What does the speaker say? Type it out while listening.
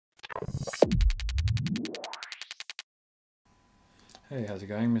Hey, how's it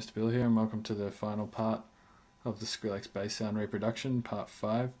going? Mr. Bill here, and welcome to the final part of the Skrillex bass sound reproduction, part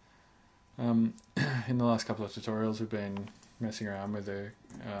 5. In the last couple of tutorials we've been messing around with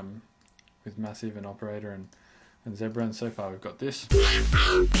Massive and Operator and Zebra, and so far we've got this.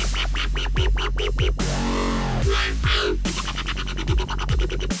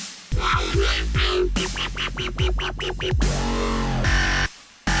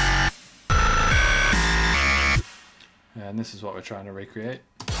 And this is what we're trying to recreate.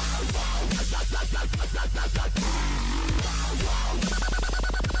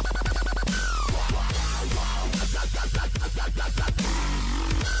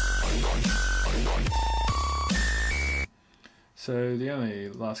 So the only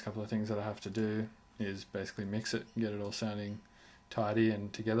last couple of things that I have to do is basically mix it, get it all sounding tidy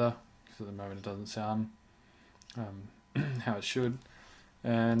and together, because at the moment it doesn't sound how it should.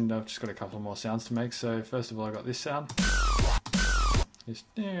 And I've just got a couple more sounds to make. So first of all, I got this sound, this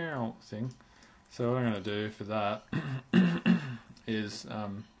thing. So what I'm going to do for that is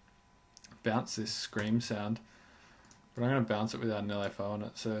bounce this scream sound, but I'm going to bounce it without an LFO on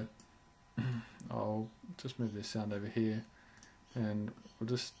it. So I'll just move this sound over here, and we'll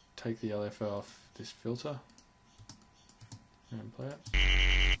just take the LFO off this filter and play it.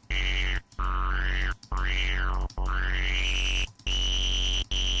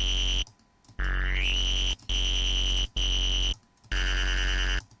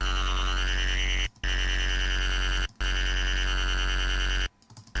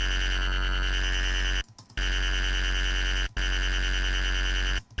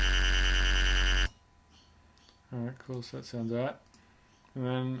 Alright, cool, so that sounds alright. And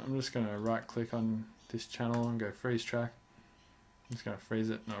then I'm just going to right click on this channel and go freeze track. I'm just going to freeze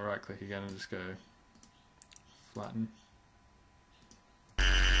it, and I'll right click again and just go flatten.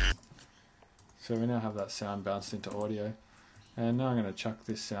 So we now have that sound bounced into audio. And now I'm going to chuck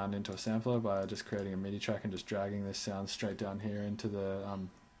this sound into a sampler by just creating a MIDI track and just dragging this sound straight down here into the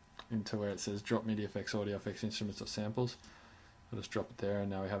into where it says drop MIDI effects, audio effects, instruments or samples. I'll just drop it there, and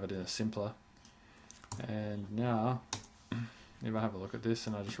now we have it in a simpler. And now, if I have a look at this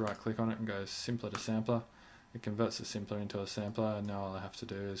and I just right click on it and go simpler to sampler, it converts the simpler into a sampler, and now all I have to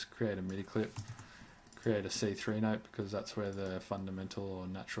do is create a MIDI clip, create a C3 note, because that's where the fundamental or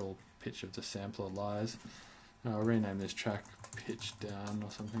natural pitch of the sampler lies. I'll rename this track pitch down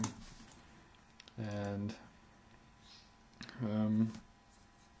or something, and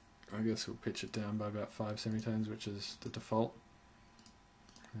I guess we'll pitch it down by about 5 semitones, which is the default,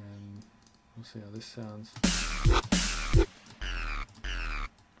 and we'll see how this sounds.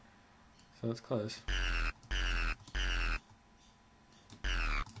 So it's close.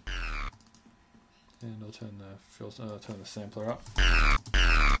 And I'll turn the filter, turn the sampler up.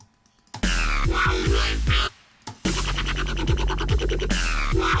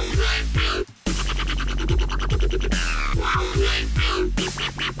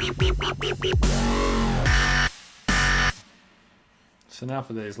 So now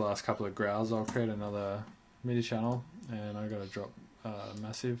for these last couple of growls, I'll create another MIDI channel, and I've got to drop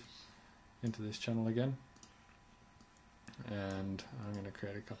Massive into this channel again, and I'm going to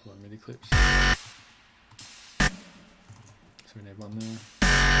create a couple of MIDI clips. So we need one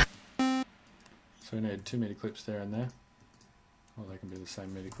there. So we need 2 MIDI clips there and there, or they can be the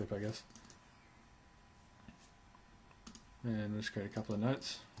same MIDI clip, I guess. And we'll just create a couple of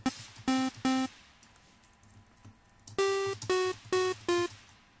notes.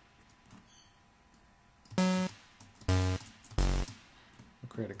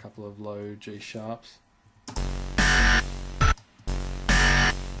 Create a couple of low G sharps. And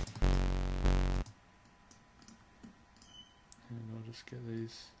I'll just get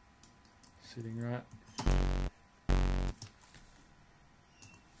these sitting right.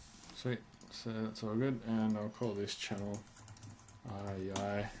 Sweet, so that's all good, and I'll call this channel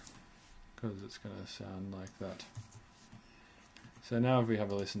IEI because it's going to sound like that. So now if we have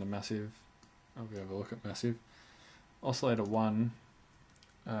a listen to Massive, if we have a look at Massive, oscillator 1,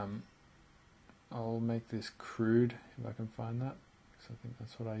 I'll make this crude if I can find that, because I think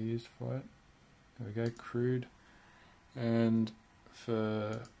that's what I used for it. There we go, crude. And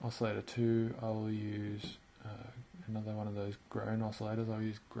for oscillator 2, I'll use another one of those groan oscillators. I'll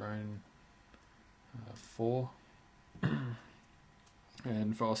use groan 4.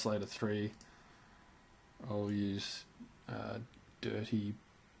 And for oscillator 3, I'll use dirty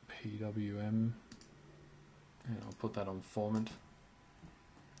PWM, and I'll put that on formant,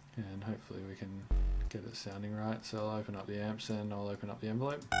 and hopefully we can get it sounding right. So I'll open up the amps and I'll open up the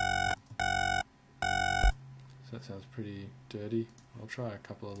envelope. So that sounds pretty dirty. I'll try a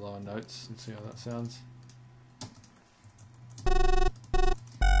couple of lower notes and see how that sounds.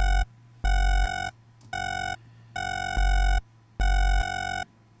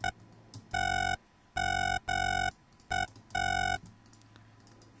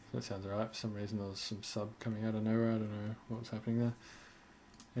 That sounds alright. For some reason there was some sub coming out of nowhere. I don't know what was happening there.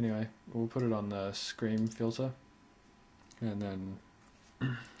 Anyway, we'll put it on the scream filter, and then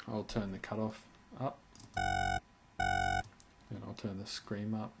I'll turn the cutoff up, and I'll turn the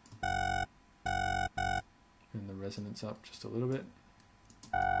scream up, and the resonance up just a little bit.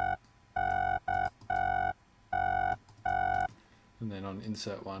 And then on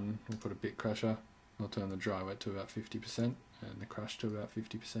insert 1, we'll put a bit crusher. I'll turn the dry wet to about 50% and the crush to about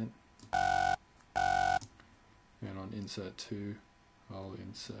 50%. And on insert 2, I'll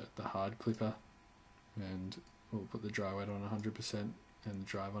insert the hard clipper, and we'll put the dry wet on 100% and the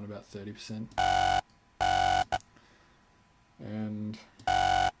drive on about 30%. And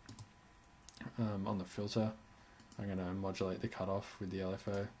on the filter, I'm going to modulate the cutoff with the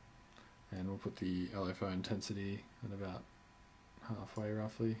LFO, and we'll put the LFO intensity at about halfway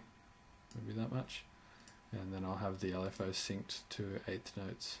roughly, maybe that much, and then I'll have the LFO synced to 1/8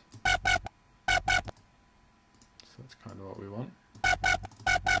 notes. So that's kind of what we want.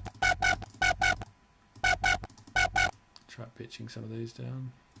 Try pitching some of these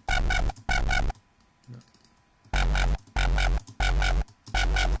down. No.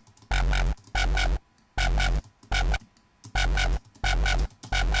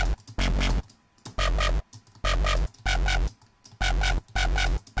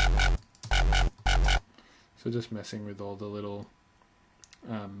 So just messing with all the little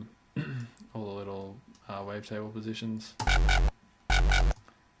wavetable positions,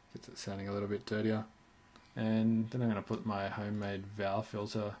 gets it sounding a little bit dirtier. And then I'm going to put my homemade vowel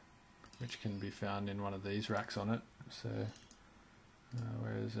filter, which can be found in one of these racks on it. So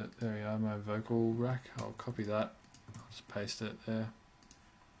where is it? There we are, my vocal rack. I'll copy that, I'll just paste it there,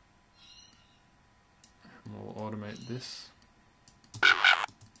 and we'll automate this.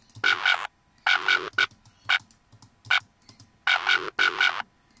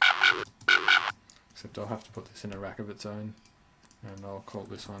 Except I'll have to put this in a rack of its own, and I'll call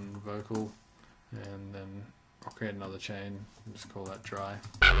this one vocal, and then I'll create another chain and just call that dry,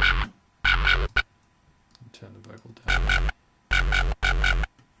 and turn the vocal down.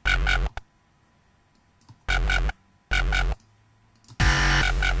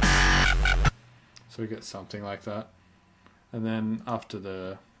 So we get something like that, and then after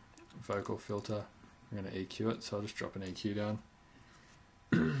the vocal filter I'm going to EQ it, so I'll just drop an EQ down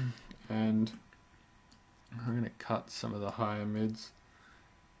and I'm going to cut some of the higher mids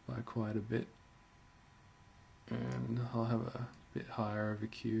by quite a bit, and I'll have a bit higher of a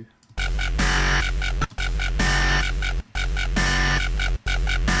Q.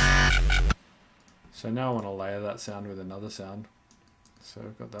 So now I want to layer that sound with another sound. So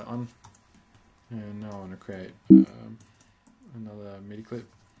I've got that on, and now I want to create another MIDI clip,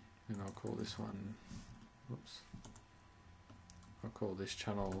 and I'll call this one, whoops, I'll call this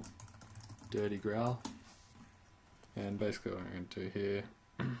channel Dirty Growl. And basically what I'm going to do here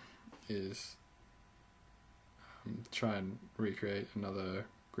is try and recreate another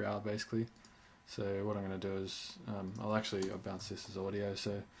growl basically. So what I'm going to do is I'll bounce this as audio,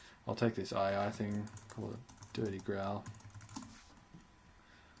 so I'll take this II thing, call it Dirty Growl,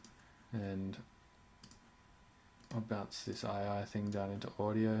 and I'll bounce this II thing down into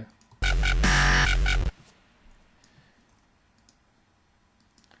audio.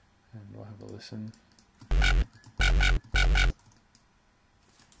 And we'll have a listen.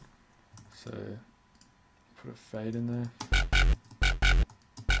 So put a fade in there.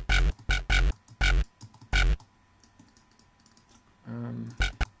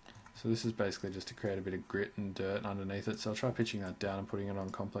 So this is basically just to create a bit of grit and dirt underneath it. So I'll try pitching that down and putting it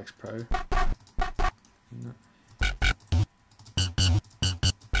on Complex Pro. No.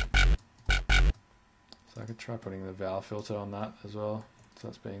 So I could try putting the vowel filter on that as well. So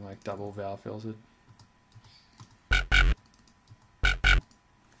it's being like double vowel filtered.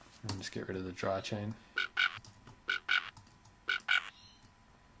 And just get rid of the dry chain.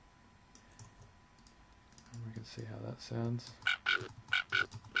 And we can see how that sounds.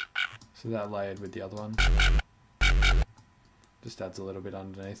 So that layered with the other one just adds a little bit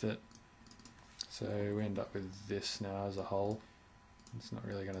underneath it. So we end up with this now as a whole. It's not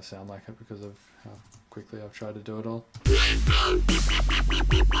really going to sound like it because of how quickly I've tried to do it all.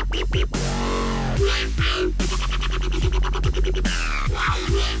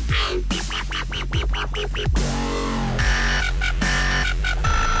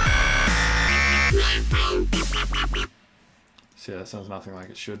 So yeah, that sounds nothing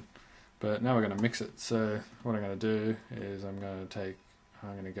like it should. But now we're going to mix it. So what I'm going to do is I'm going to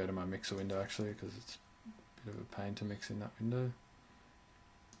go to my mixer window actually, because it's a bit of a pain to mix in that window.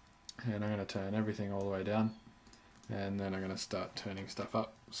 And I'm going to turn everything all the way down, And then I'm going to start turning stuff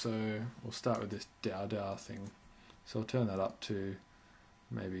up. So we'll start with this dow dow thing. So I'll turn that up to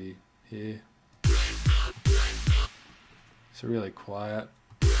maybe here. So really quiet.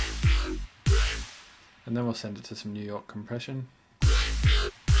 And then we'll send it to some New York compression.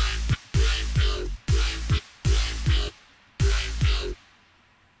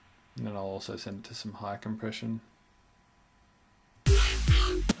 And then I'll also send it to some high compression.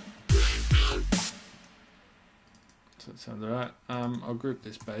 So that sounds alright. I'll group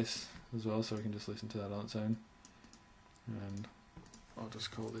this bass as well so we can just listen to that on its own. And I'll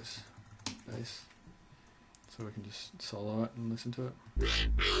just call this bass so we can just solo it and listen to it.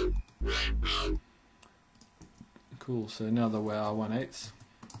 Cool, so now the wah 1/8.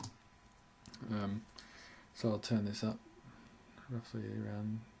 So I'll turn this up roughly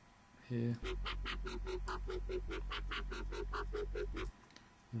around here.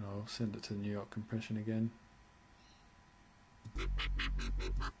 And I'll send it to New York compression again.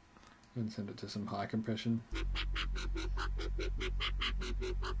 And send it to some high compression.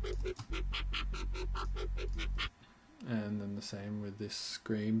 And then the same with this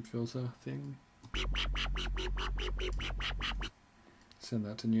scream filter thing. Send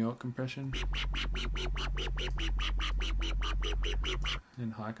that to New York compression.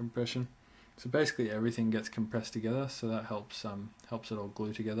 And high compression. So basically everything gets compressed together, so that helps it all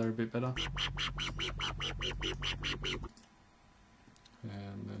glue together a bit better.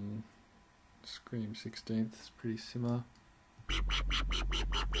 And then Scream 16th is pretty similar. Have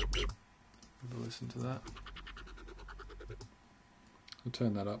a listen to that. I'll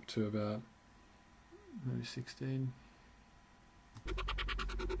turn that up to about maybe 16.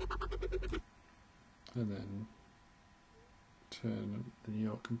 And then turn the New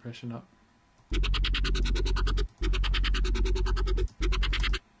York compression up.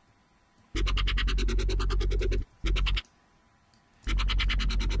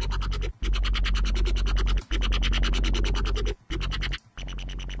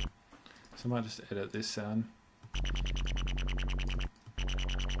 So I might just edit this sound.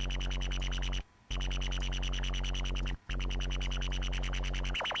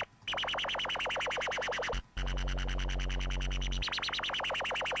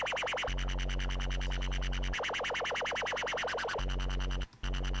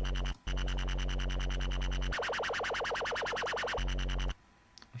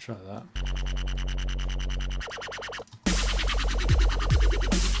 I'll try that.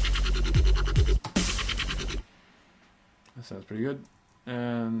 That sounds pretty good.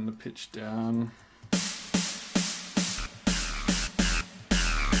 And the pitch down.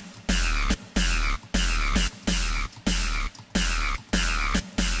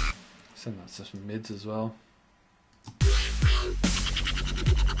 Send that to some mids as well.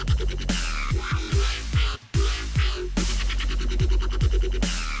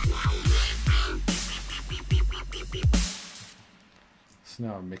 So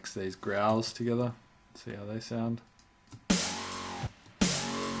now I'll mix these growls together, see how they sound.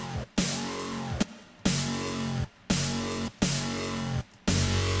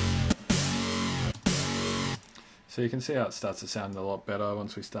 So you can see how it starts to sound a lot better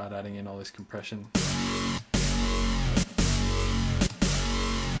once we start adding in all this compression.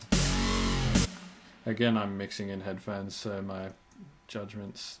 Again, I'm mixing in headphones, so my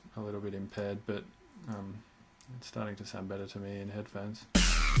judgment's a little bit impaired, but it's starting to sound better to me in headphones.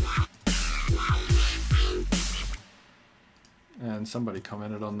 And somebody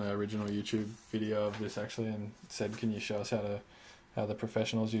commented on the original YouTube video of this actually and said, can you show us how the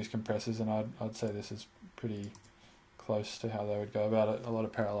professionals use compressors? And I'd say this is pretty close to how they would go about it. A lot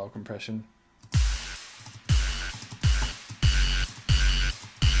of parallel compression.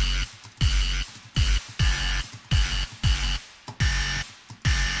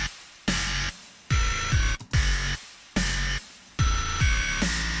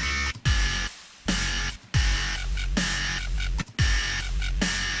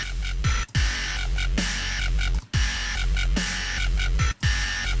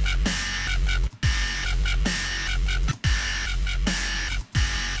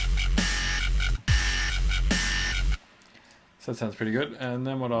 So that sounds pretty good. And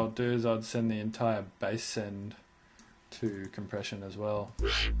then what I'll do is I'd send the entire bass send to compression as well.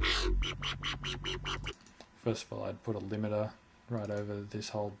 First of all, I'd put a limiter right over this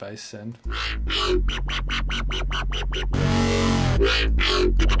whole bass send. So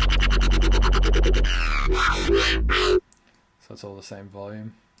it's all the same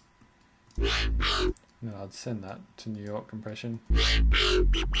volume. And I'd send that to New York compression.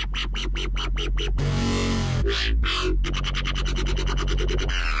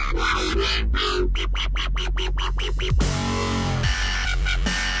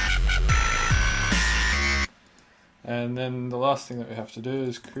 And then the last thing that we have to do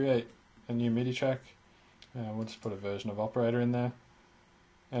is create a new MIDI track. We'll just put a version of operator in there.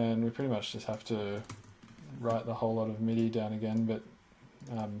 And we pretty much just have to write the whole lot of MIDI down again, but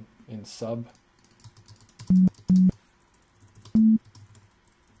in sub. So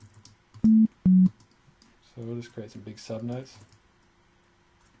we'll just create some big sub notes.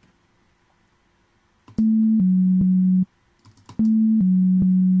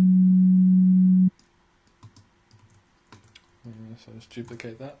 So just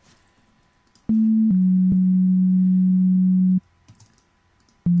duplicate that.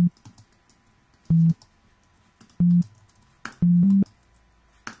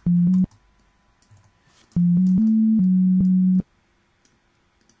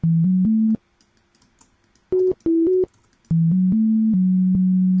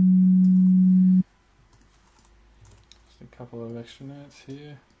 Just a couple of extra notes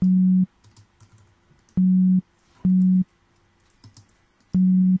here.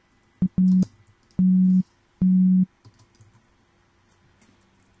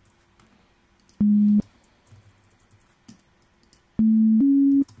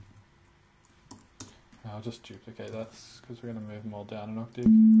 I'll just duplicate that because we're going to move them all down an octave.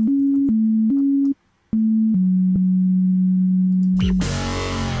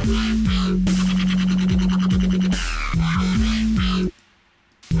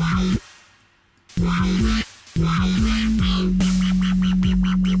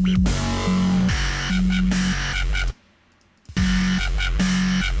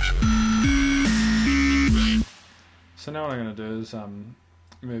 So now what I'm going to do is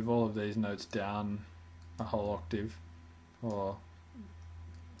move all of these notes down a whole octave, or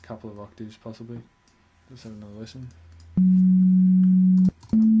a couple of octaves possibly. Let's have another listen.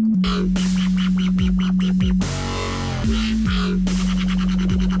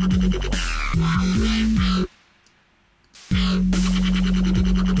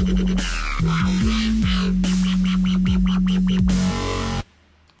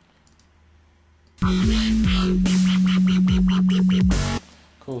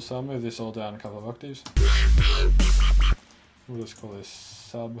 Cool, so I'll move this all down a couple of octaves. We'll just call this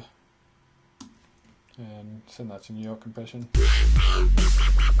sub and send that to New York compression.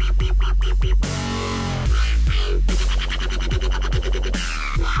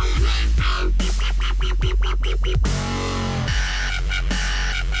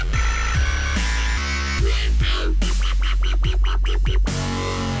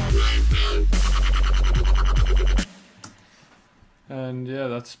 And yeah,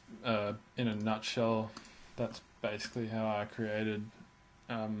 that's in a nutshell, that's basically how I created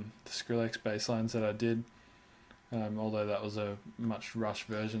the Skrillex bass lines that I did, although that was a much rushed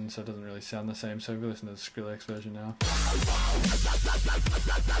version, so it doesn't really sound the same. So if we listen to the Skrillex version now.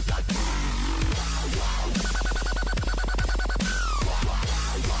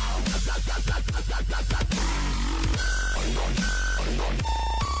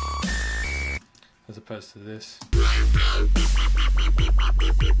 As opposed to this.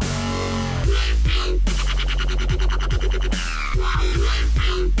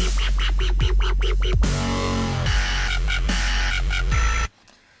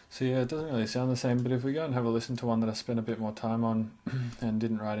 So yeah, it doesn't really sound the same, but if we go and have a listen to one that I spent a bit more time on and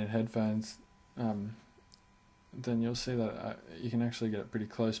didn't write in headphones, then you'll see that you can actually get it pretty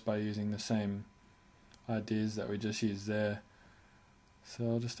close by using the same ideas that we just used there. So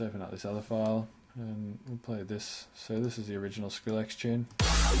I'll just open up this other file and we'll play this. So this is the original Skrillex tune.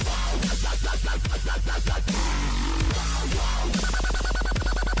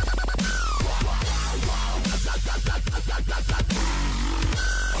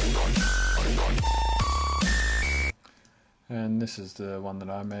 And this is the one that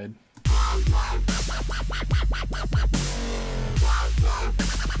I made.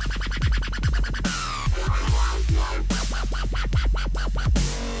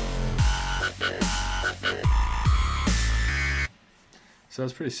 So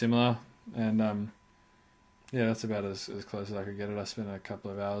it's pretty similar, and yeah, that's about as close as I could get it. I spent a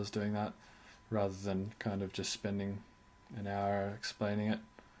couple of hours doing that rather than kind of just spending an hour explaining it.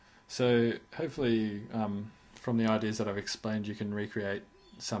 So hopefully from the ideas that I've explained you can recreate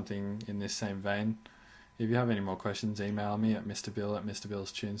something in this same vein. If you have any more questions, email me at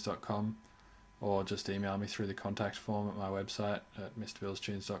mrbill@mrbillstunes.com, or just email me through the contact form at my website at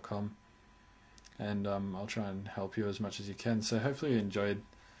mrbillstunes.com. And I'll try and help you as much as you can. So hopefully you enjoyed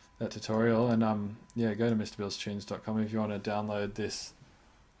tutorial. And yeah, go to mrbillstunes.com if you want to download this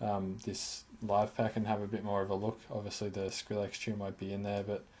this live pack and have a bit more of a look. Obviously the Skrillex tune won't be in there,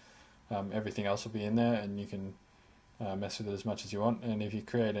 but everything else will be in there, and you can mess with it as much as you want. And if you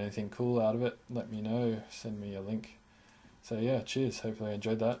create anything cool out of it, let me know, send me a link. So yeah, cheers, hopefully you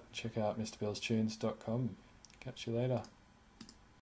enjoyed that. Check out mrbillstunes.com. Catch you later.